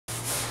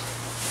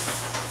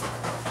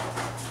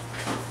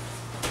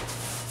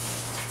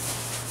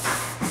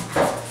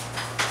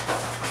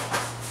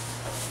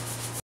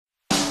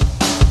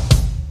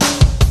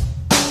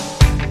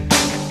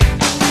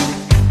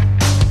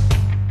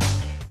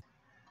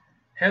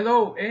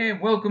Hello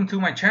and welcome to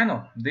my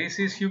channel. This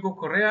is Hugo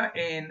Correa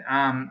and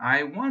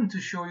I want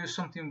to show you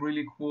something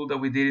really cool that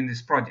we did in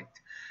this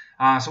project.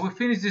 So we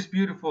finished this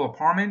beautiful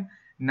apartment.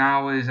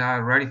 Now is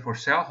ready for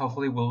sale.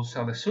 Hopefully we'll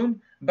sell it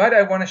soon. But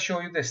I want to show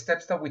you the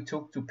steps that we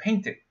took to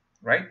paint it,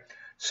 right?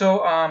 So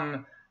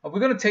we're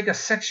going to take a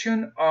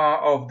section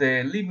of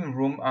the living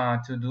room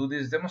to do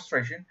this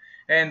demonstration.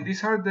 And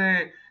these are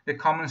the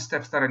common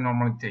steps that I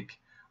normally take.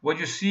 What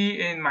you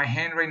see in my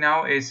hand right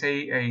now is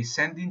a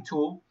sanding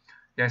tool.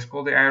 Yeah, it's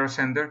called the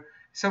aerosender.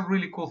 It's a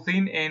really cool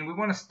thing, and we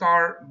want to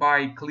start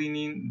by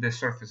cleaning the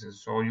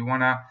surfaces. So you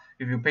want to,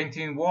 if you're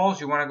painting walls,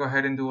 you want to go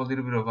ahead and do a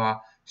little bit of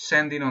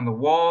sanding on the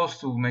walls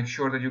to make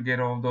sure that you get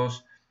all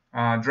those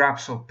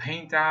drops of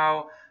paint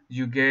out.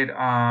 You get,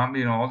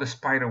 all the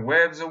spider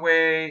webs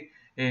away,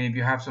 and if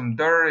you have some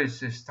dirt,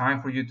 it's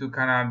time for you to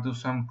kind of do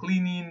some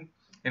cleaning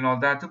and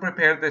all that to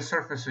prepare the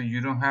surface so you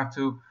don't have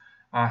to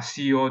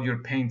see all your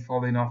paint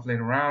falling off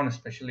later on,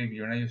 especially if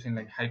you're not using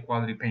like high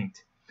quality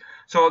paint.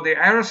 So the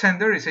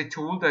Aerosender is a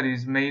tool that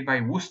is made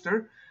by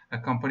Wooster, a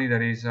company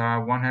that is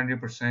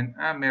 100%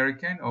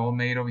 American, all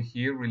made over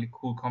here, really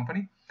cool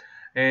company.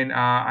 And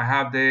I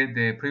have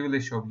the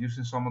privilege of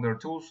using some of their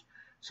tools.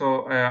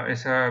 So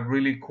it's a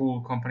really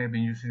cool company. I've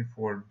been using it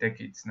for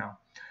decades now.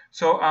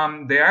 So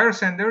the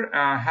Aerosender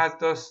has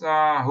those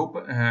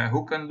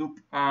hook and loop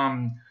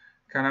kind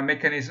of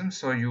mechanisms.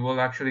 So you will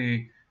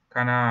actually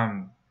kind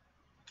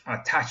of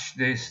attach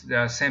this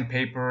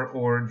sandpaper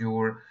or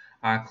your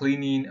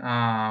cleaning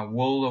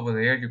wool over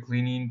there, your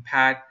cleaning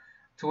pad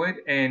to it.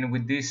 And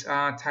with this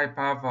type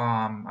of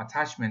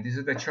attachment, this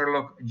is the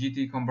Sherlock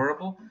GT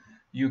convertible.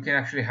 You can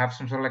actually have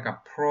some sort of like a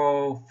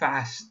pro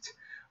fast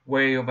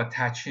way of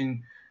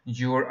attaching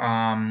your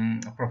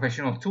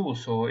professional tool.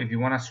 So if you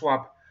want to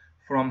swap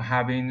from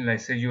having,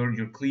 let's say,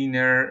 your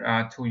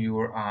cleaner to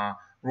your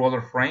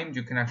roller frame,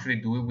 you can actually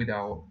do it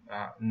without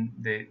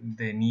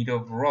the need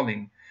of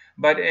rolling.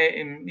 But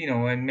in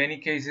many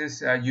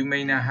cases, you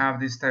may not have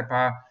this type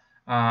of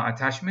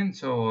attachment,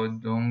 so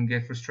don't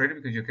get frustrated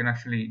because you can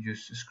actually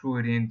just screw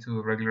it into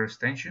a regular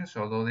extension.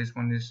 So although this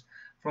one is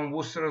from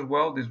Wooster as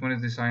well, this one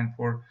is designed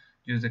for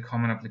just the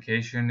common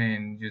application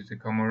and just the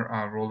common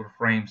roller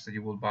frames that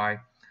you will buy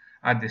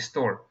at the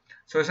store.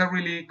 So it's a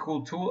really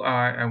cool tool.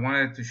 I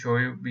wanted to show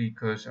you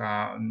because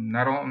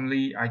not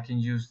only I can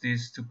use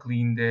this to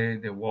clean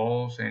the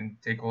walls and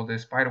take all the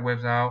spider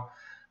webs out,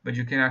 but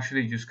you can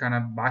actually just kind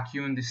of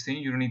vacuum this thing.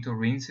 You don't need to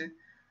rinse it.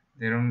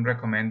 They don't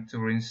recommend to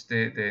rinse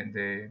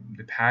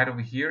the pad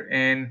over here.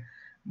 And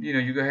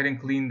you go ahead and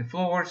clean the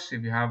floors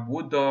if you have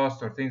wood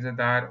dust or things like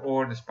that,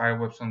 or the spider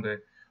webs on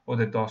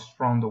the dust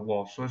from the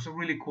wall. So it's a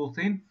really cool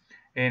thing,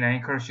 and I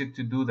encourage you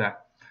to do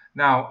that.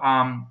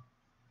 Now,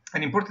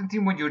 an important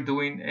thing when you're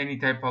doing any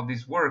type of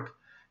this work,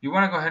 you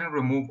want to go ahead and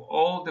remove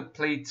all the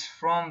plates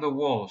from the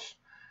walls.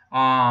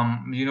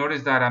 You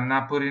notice that I'm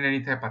not putting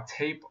any type of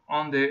tape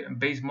on the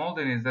base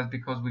molding. Is that's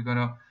because we're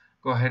gonna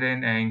go ahead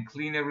and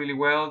clean it really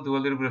well, do a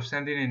little bit of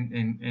sanding,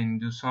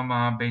 and do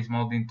some base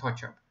molding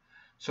touch up.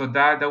 So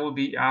that will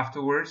be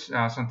afterwards.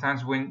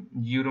 Sometimes when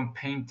you don't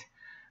paint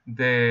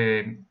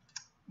the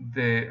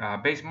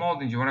base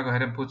molding, you want to go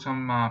ahead and put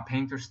some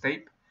painter's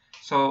tape,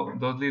 so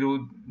those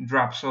little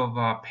drops of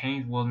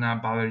paint will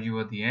not bother you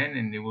at the end,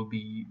 and it will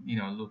be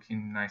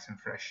looking nice and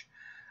fresh.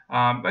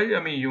 But I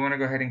mean, you want to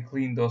go ahead and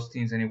clean those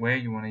things anyway.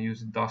 You want to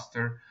use a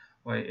duster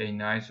or a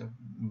nice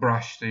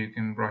brush so you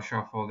can brush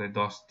off all the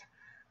dust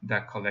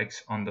that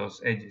collects on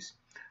those edges.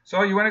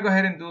 So you want to go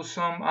ahead and do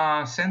some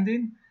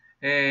sanding,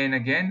 and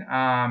again,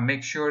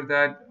 make sure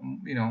that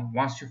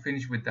once you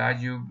finish with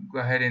that, you go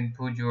ahead and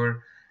put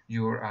your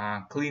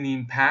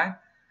cleaning pad,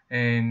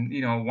 and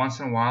once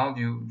in a while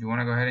you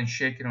want to go ahead and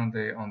shake it on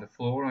the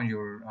floor, on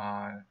your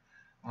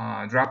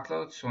drop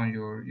cloths, on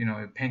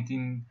your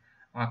painting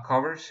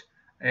covers,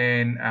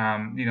 and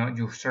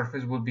your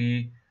surface will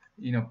be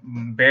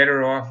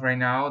better off right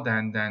now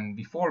than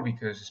before,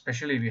 because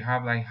especially if you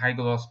have like high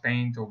gloss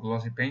paint or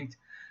glossy paint,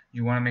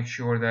 you want to make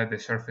sure that the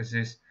surface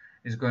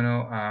is going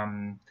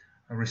to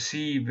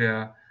receive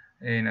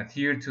and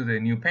adhere to the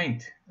new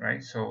paint,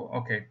 right? So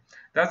okay,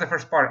 that's the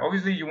first part.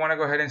 Obviously you want to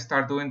go ahead and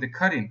start doing the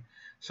cutting.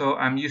 So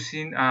I'm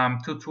using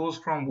two tools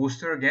from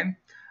Wooster again.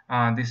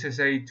 This is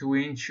a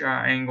 2-inch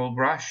angle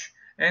brush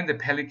and the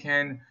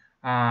Pelican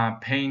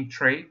paint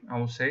tray, I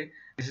will say.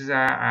 This is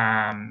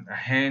a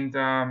hand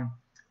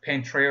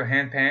paint tray or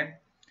hand pan.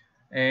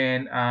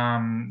 And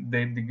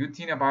the good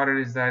thing about it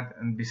is that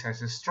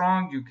besides it's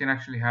strong, you can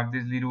actually have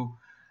these little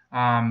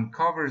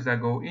covers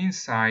that go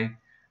inside.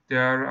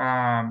 They're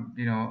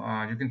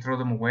you can throw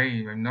them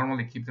away. I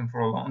normally keep them for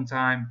a long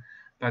time,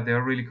 but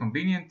they're really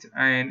convenient.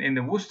 And in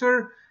the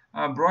Wooster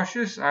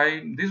brushes,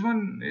 this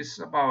one is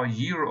about a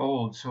year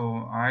old,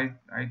 so I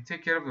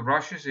take care of the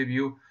brushes. If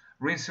you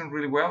rinse them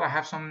really well, I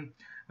have some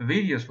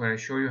videos where I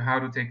show you how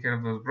to take care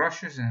of those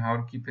brushes and how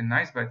to keep it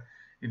nice. But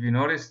if you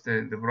notice,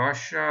 the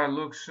brush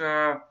looks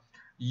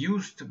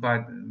used,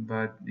 but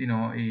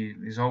it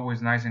is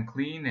always nice and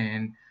clean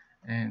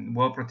and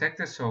well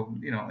protected, so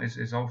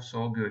it's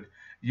also good.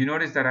 You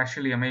notice that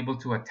actually I'm able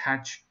to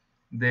attach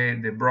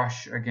the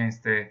brush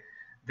against the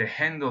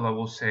handle, I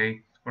will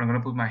say, where I'm going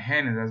to put my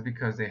hand, and that's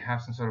because they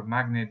have some sort of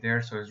magnet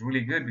there. So it's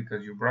really good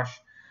because your brush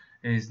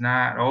is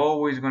not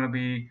always going to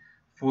be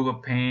full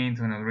of paint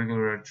on a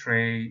regular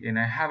tray. And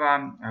I have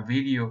a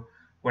video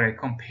where I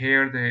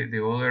compare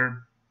the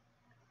other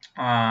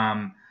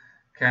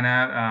kind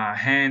of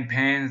hand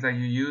pans that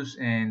you use,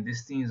 and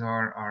these things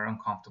are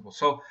uncomfortable.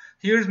 So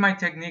here's my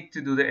technique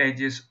to do the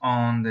edges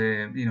on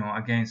the,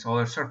 against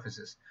other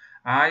surfaces.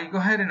 I go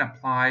ahead and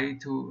apply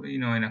to,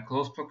 in a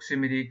close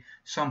proximity,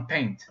 some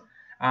paint.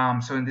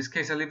 So in this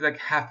case, I leave like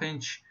 ½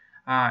 inch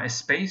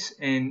space,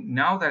 and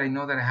now that I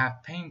know that I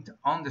have paint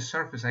on the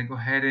surface, I go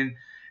ahead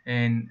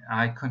and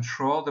I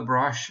control the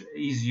brush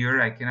easier.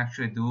 I can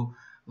actually do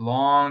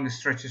long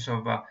stretches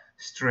of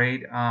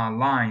straight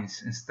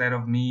lines instead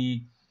of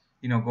me,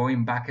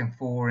 going back and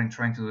forth and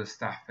trying to do the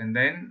stuff. And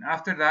then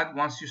after that,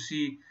 once you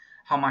see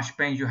how much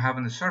paint you have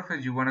on the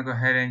surface, you want to go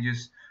ahead and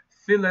just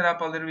fill it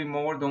up a little bit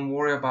more. Don't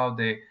worry about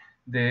the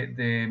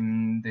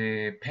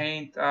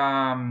paint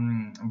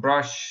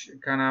brush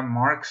kind of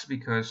marks,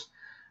 because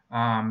we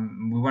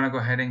want to go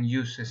ahead and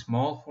use a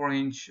small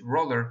 4-inch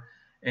roller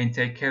and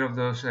take care of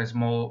those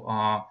small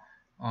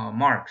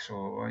marks,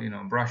 or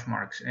brush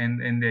marks.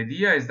 And the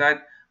idea is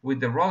that with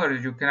the roller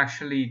you can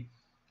actually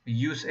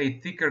use a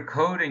thicker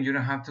coat, and you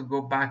don't have to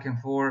go back and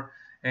forth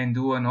and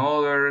do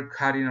another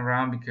cutting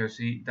around, because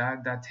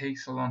that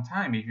takes a long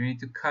time. If you need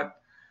to cut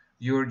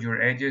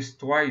your edges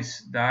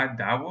twice, that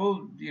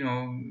will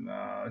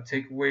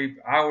take away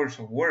hours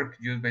of work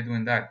just by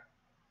doing that.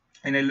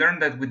 And I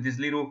learned that with these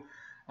little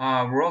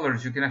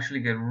rollers, you can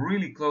actually get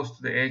really close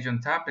to the edge on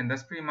top, and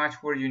that's pretty much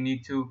where you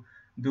need to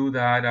do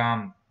that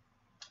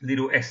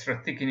little extra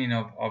thickening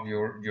of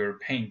your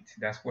paint.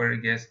 That's where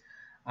it gets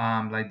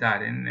like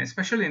that. And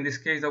especially in this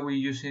case that we're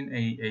using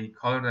a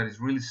color that is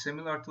really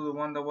similar to the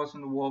one that was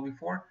on the wall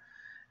before,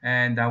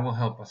 and that will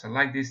help us. I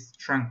like these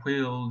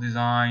tranquil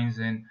designs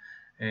and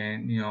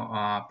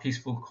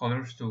peaceful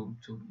colors to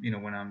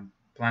when I'm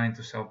planning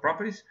to sell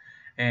properties.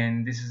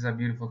 And this is a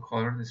beautiful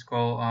color. It's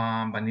called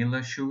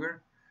Vanilla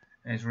Sugar,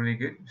 and it's really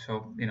good.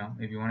 So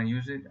if you want to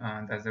use it,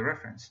 that's the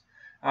reference.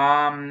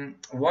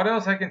 What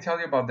else I can tell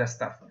you about that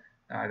stuff?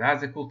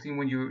 That's the cool thing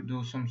when you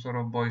do some sort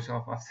of voice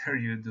off after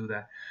you do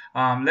that.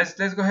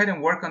 Let's go ahead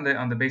and work on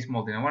the base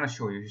molding. I want to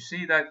show you. You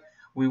see that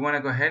we want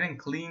to go ahead and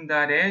clean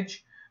that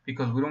edge,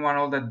 because we don't want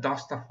all that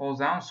dust that falls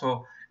down.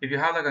 So if you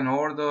have like an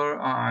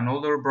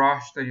older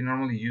brush that you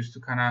normally use to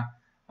kind of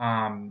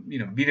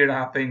beat it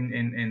up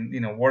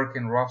and work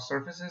in rough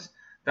surfaces,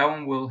 that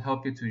one will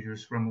help you to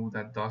just remove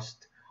that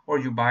dust. Or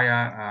you buy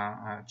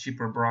a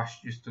cheaper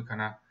brush just to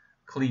kind of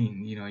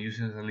clean, use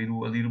it as a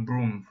little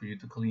broom for you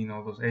to clean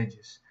all those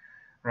edges.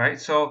 Right,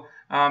 so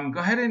go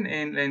ahead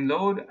and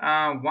load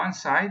one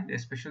side,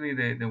 especially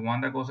the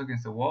one that goes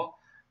against the wall.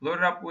 Load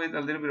it up with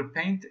a little bit of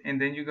paint, and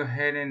then you go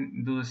ahead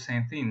and do the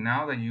same thing.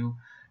 Now that you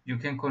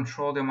can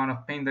control the amount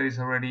of paint that is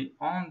already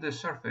on the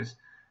surface,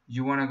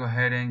 you want to go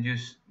ahead and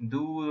just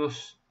do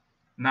those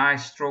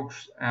nice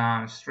strokes,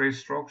 straight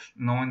strokes,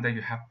 knowing that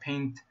you have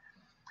paint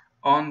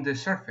on the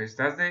surface.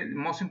 That's the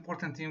most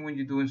important thing when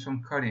you're doing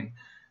some cutting,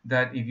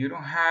 that if you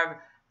don't have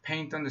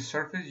paint on the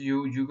surface,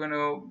 you're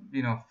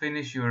gonna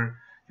finish your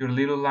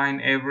little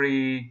line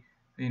every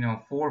 4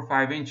 or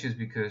 5 inches,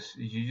 because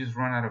you just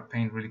run out of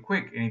paint really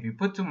quick. And if you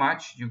put too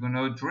much, you're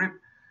gonna drip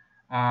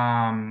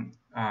on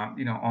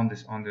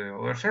the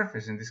other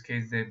surface, in this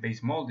case the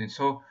base molding.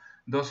 So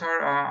those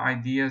are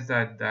ideas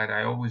that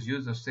I always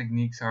use. Those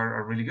techniques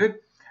are really good,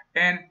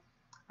 and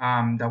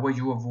that way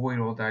you avoid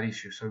all that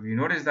issue. So if you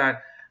notice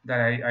that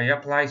I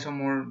apply some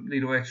more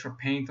little extra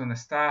paint on the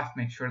stuff,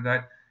 make sure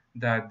that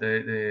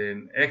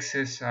the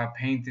excess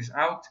paint is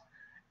out.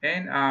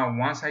 And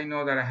once I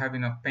know that I have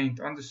enough paint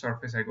on the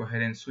surface, I go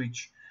ahead and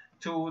switch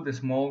to the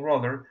small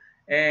roller,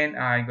 and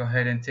I go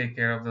ahead and take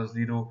care of those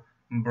little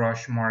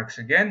brush marks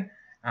again.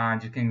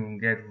 And you can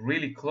get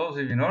really close.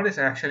 If you notice,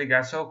 I actually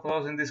got so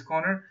close in this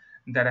corner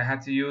that I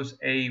had to use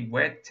a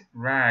wet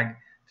rag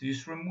to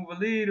just remove a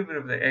little bit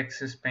of the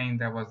excess paint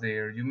that was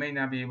there. You may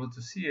not be able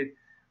to see it,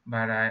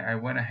 but I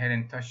went ahead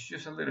and touched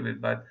just a little bit.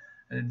 But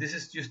this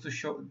is just to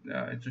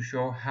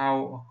show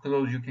how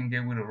close you can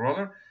get with a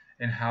roller,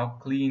 and how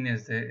clean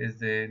is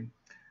the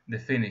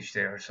finish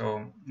there.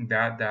 So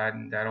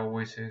that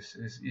always is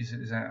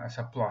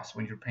a plus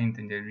when you're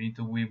painting. That you need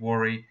to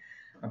worry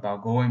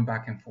about going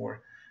back and forth.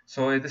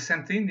 So it's the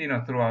same thing,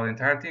 throughout the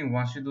entire thing.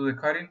 Once you do the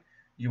cutting,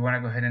 you want to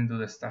go ahead and do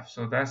the stuff.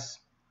 So that's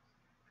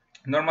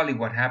normally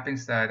what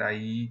happens. That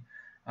I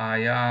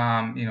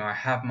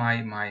have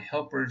my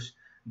helpers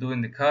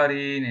doing the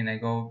cutting, and I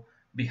go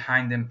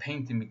behind them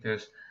painting,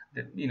 because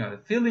the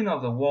filling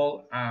of the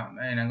wall,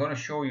 and I'm going to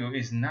show you,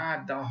 is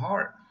not that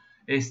hard.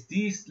 It's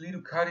these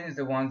little cuttings,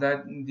 the ones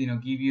that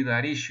give you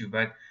that issue.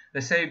 But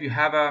let's say if you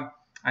have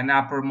an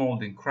upper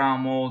molding,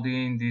 crown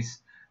molding, this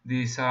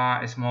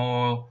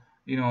small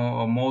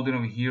molding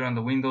over here on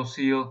the window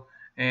sill,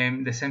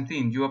 and the same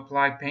thing, you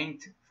apply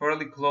paint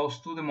fairly close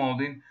to the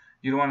molding.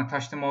 You don't want to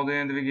touch the molding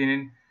in the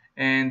beginning,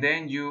 and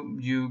then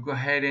you go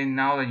ahead, and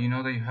now that you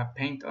know that you have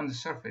paint on the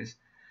surface,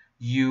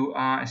 you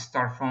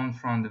start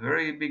from the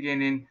very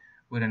beginning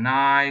with a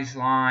nice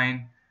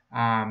line,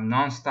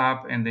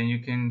 non-stop, and then you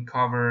can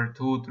cover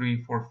 2,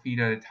 3, 4 feet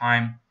at a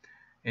time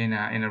in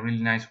a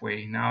really nice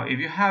way. Now, if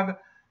you have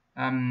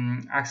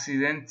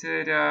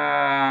accidented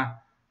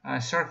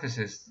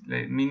surfaces,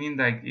 meaning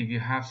like if you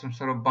have some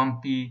sort of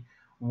bumpy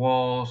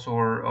walls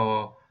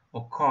or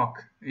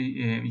caulk,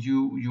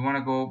 you want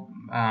to go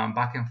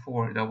back and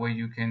forth. That way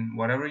you can,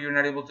 whatever you're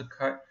not able to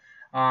cut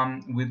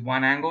with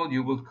one angle,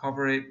 you will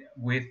cover it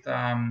with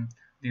the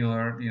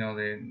other,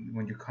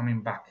 when you're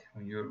coming back,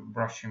 when you're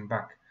brushing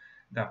back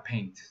that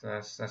paint. So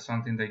that's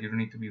something that you don't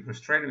need to be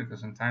frustrated,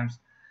 because sometimes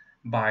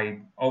by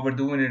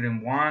overdoing it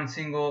in one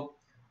single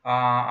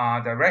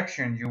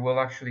direction, you will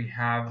actually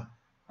have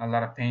a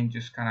lot of paint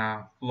just kind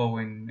of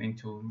flowing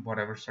into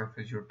whatever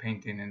surface you're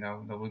painting, and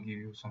that will give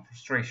you some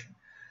frustration.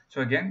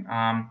 So again,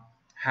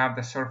 have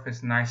the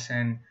surface nice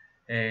and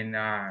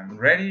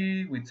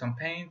ready with some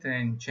paint,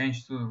 and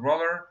change to the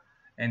roller,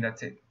 and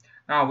that's it.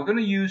 Now we're going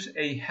to use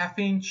a 1/2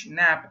 inch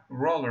nap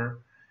roller,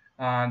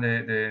 and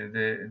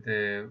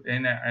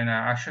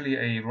actually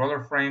a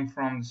roller frame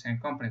from the same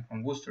company,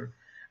 from Worcester.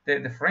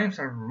 The frames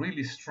are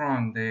really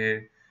strong.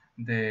 The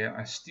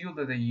steel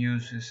that they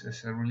use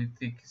is a really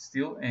thick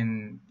steel,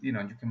 and you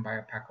can buy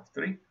a pack of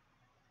 3.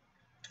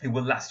 It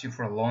will last you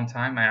for a long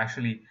time. I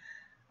actually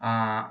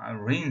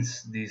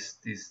rinse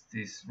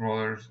these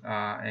rollers,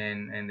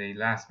 and they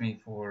last me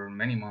for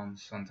many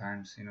months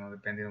sometimes,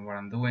 depending on what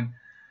I'm doing.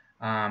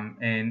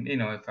 And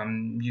if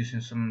I'm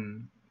using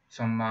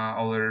some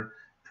other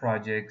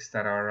projects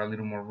that are a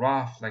little more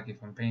rough, like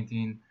if I'm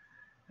painting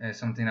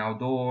something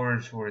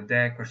outdoors or a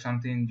deck or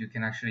something, you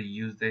can actually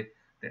use the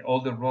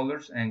older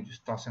rollers and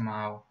just toss them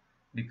out,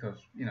 because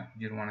you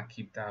don't want to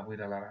keep that with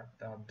a lot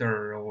of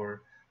dirt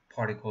or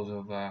particles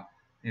of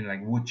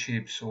like wood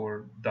chips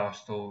or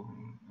dust or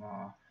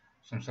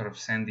some sort of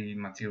sandy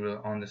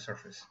material on the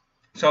surface.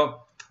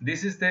 So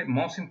this is the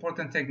most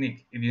important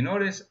technique. If you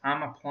notice,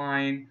 I'm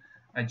applying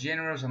a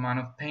generous amount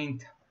of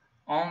paint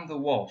on the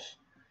walls,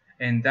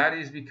 and that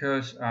is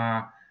because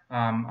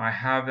I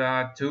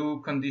have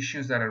 2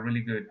 conditions that are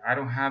really good. I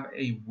don't have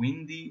a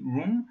windy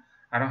room.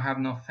 I don't have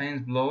no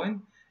fans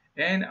blowing,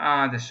 and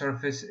the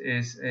surface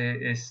is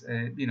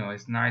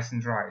nice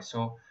and dry.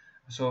 So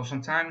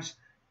sometimes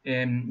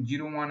you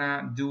don't want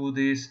to do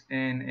this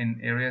in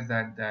areas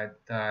that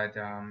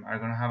are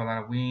going to have a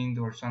lot of wind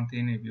or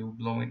something. If you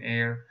blow in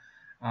air,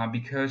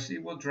 because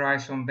it will dry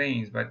some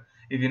veins. But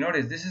if you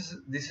notice,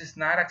 this is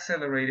not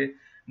accelerated.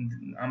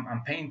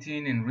 I'm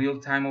painting in real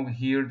time over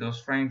here. Those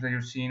frames that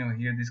you're seeing over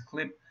here, this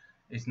clip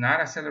is not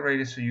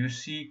accelerated, so you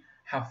see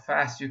how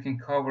fast you can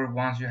cover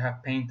once you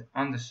have paint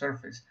on the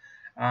surface.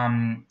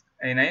 And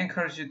I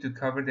encourage you to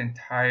cover the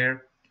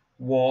entire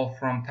wall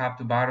from top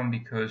to bottom,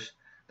 because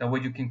that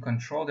way you can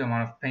control the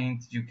amount of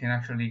paint. You can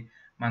actually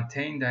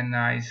maintain that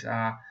nice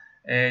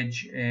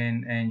edge,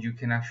 and you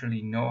can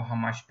actually know how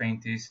much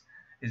paint is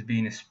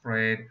being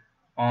spread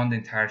on the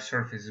entire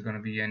surface. Is going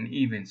to be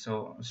uneven.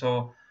 So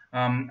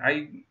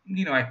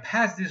I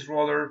passed this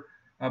roller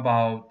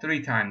about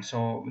 3 times.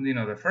 So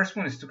the first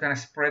one is to kind of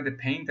spread the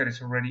paint that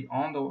is already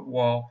on the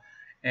wall.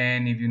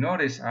 And if you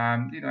notice,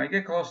 I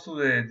get close to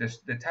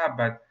the top,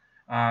 but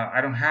I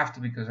don't have to,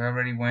 because I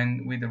already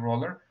went with the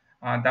roller.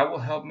 That will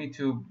help me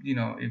to,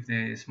 if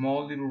the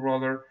small little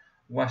roller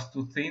was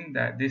too thin,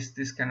 that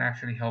this can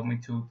actually help me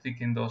to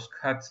thicken those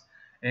cuts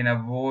and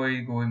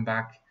avoid going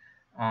back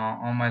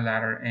on my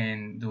ladder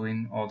and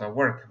doing all that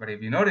work. But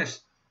if you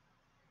notice,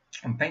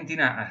 I'm painting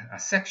a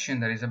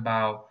section that is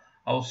about,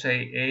 I would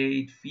say,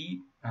 8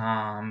 feet.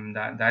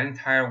 That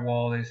entire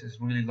wall is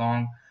really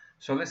long.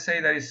 So let's say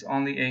that it's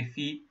only 8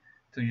 feet,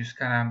 to just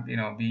kind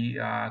of be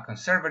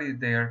conservative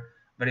there.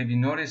 But if you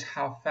notice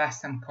how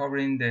fast I'm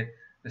covering the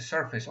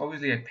surface,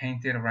 obviously I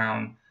painted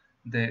around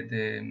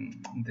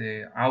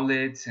the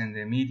outlets and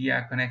the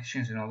media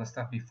connections and all that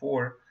stuff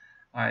before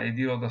I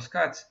did all those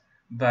cuts.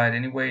 But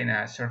anyway, in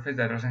a surface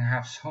that doesn't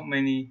have so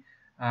many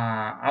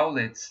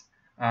outlets,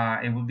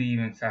 it will be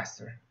even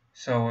faster.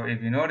 So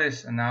if you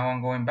notice, now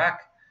I'm going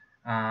back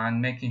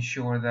and making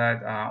sure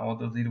that all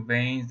those little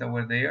veins that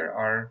were there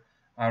are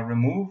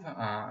removed.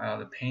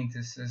 The paint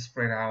is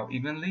spread out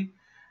evenly.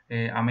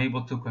 I'm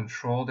able to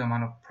control the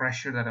amount of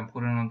pressure that I'm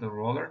putting on the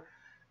roller,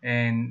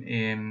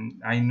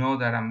 and I know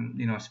that I'm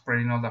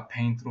spreading all the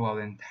paint throughout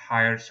the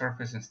entire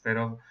surface, instead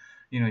of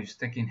just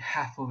taking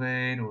half of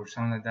it or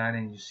something like that.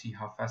 And you see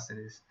how fast it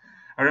is.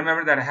 I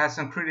remember that I had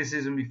some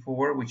criticism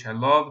before, which I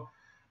love.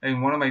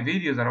 In one of my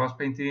videos that I was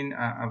painting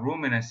a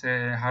room, and I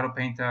said how to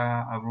paint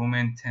a room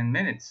in 10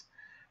 minutes,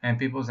 and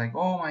people was like,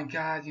 oh my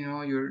god,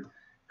 you're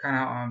kind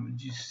of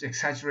just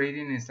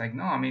exaggerating. It's like,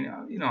 no, I mean,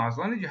 as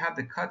long as you have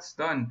the cuts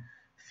done,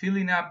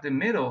 filling up the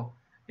middle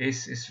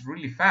is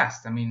really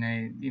fast. I mean,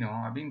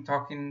 I've been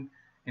talking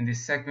in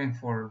this segment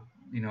for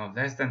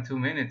less than 2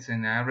 minutes,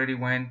 and I already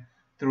went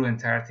through the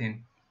entire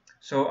thing.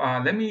 So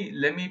let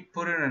me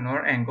put it in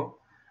another angle.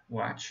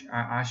 Watch,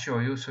 I'll show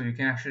you, so you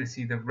can actually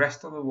see the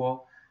rest of the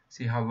wall,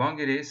 see how long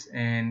it is,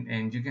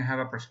 and you can have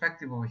a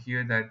perspective over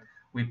here that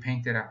we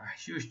painted a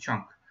huge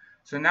chunk.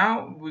 So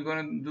now we're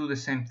going to do the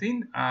same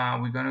thing.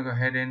 We're going to go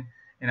ahead and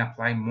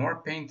apply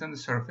more paint on the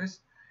surface,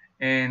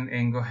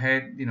 and go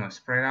ahead,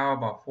 spread out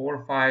about 4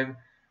 or 5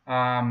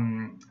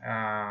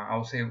 I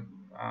would say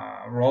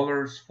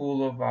rollers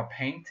full of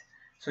paint,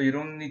 so you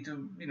don't need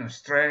to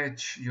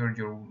stretch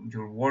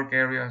your work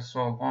area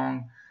so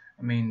long.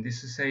 I mean,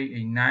 this is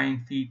a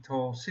 9 feet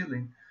tall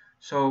ceiling,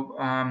 so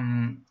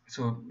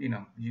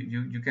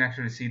you can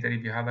actually see that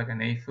if you have like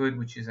an 8 foot,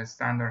 which is a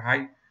standard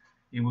height,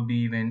 it will be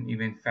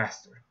even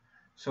faster.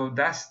 So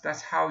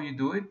that's how you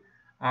do it.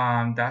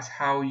 That's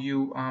how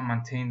you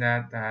maintain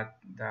that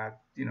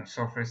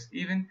surface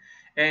even.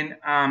 And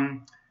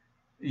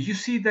you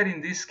see that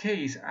in this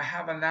case I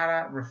have a lot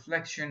of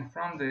reflection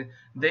from the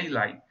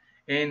daylight,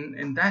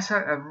 and that's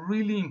a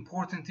really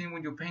important thing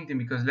when you're painting,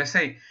 because let's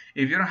say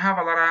if you don't have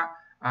a lot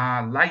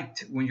of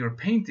light when you're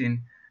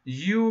painting,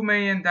 you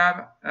may end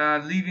up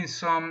leaving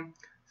some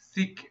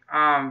thick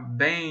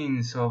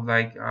veins of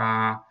like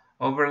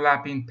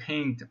overlapping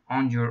paint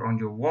on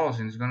your walls,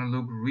 and it's going to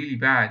look really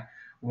bad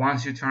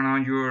once you turn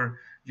on your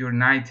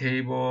night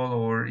table,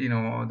 or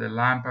the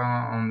lamp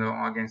on the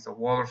against the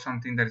wall or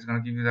something that is going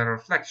to give you that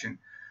reflection.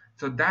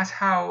 So that's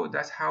how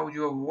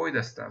you avoid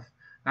that stuff.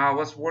 Now I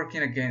was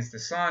working against the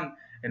sun,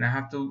 and I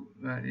have to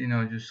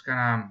just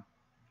kind of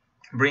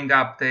bring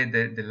up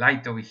the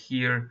light over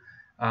here,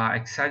 in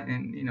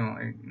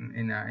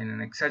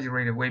an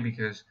exaggerated way,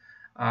 because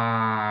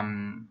I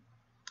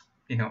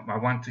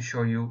want to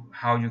show you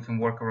how you can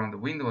work around the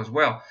window as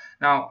well.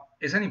 Now,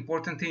 it's an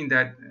important thing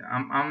that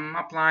I'm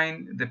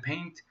applying the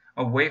paint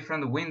away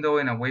from the window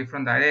and away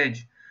from that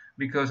edge,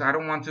 because I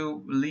don't want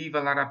to leave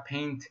a lot of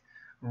paint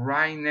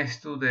right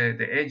next to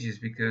the edges,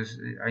 because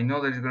I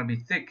know that it's going to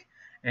be thick,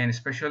 and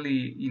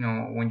especially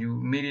when you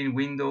meet in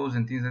windows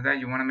and things like that,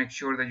 you want to make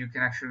sure that you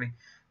can actually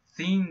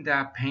thin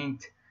that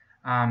paint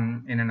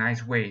in a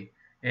nice way,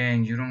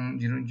 and you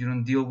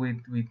don't deal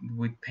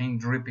with paint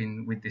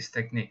dripping with this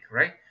technique,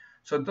 right?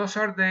 So those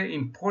are the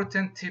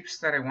important tips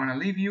that I want to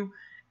leave you,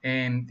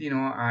 and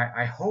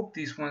I hope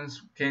these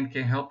ones can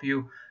help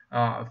you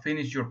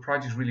finish your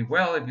projects really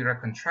well. If you're a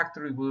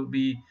contractor, it will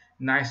be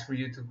nice for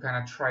you to kind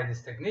of try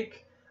this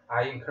technique.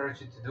 I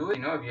encourage you to do it.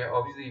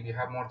 If you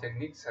have more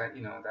techniques,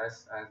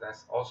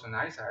 that's also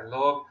nice. I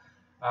love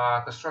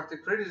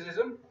constructive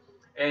criticism,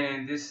 and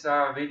in this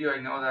video,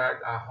 I know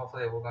that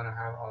hopefully we're gonna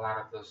have a lot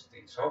of those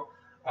things. So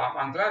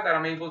I'm glad that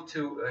I'm able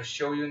to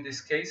show you in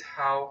this case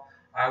how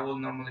I will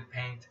normally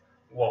paint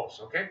walls.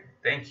 Okay,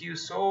 thank you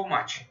so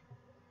much.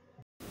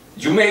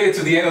 You made it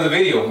to the end of the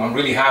video. I'm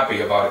really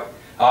happy about it.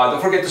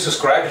 Don't forget to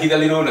subscribe, hit the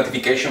little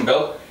notification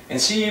bell, and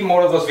see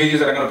more of those videos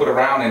that I'm going to put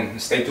around,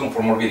 and stay tuned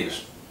for more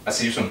videos. I'll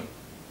see you soon.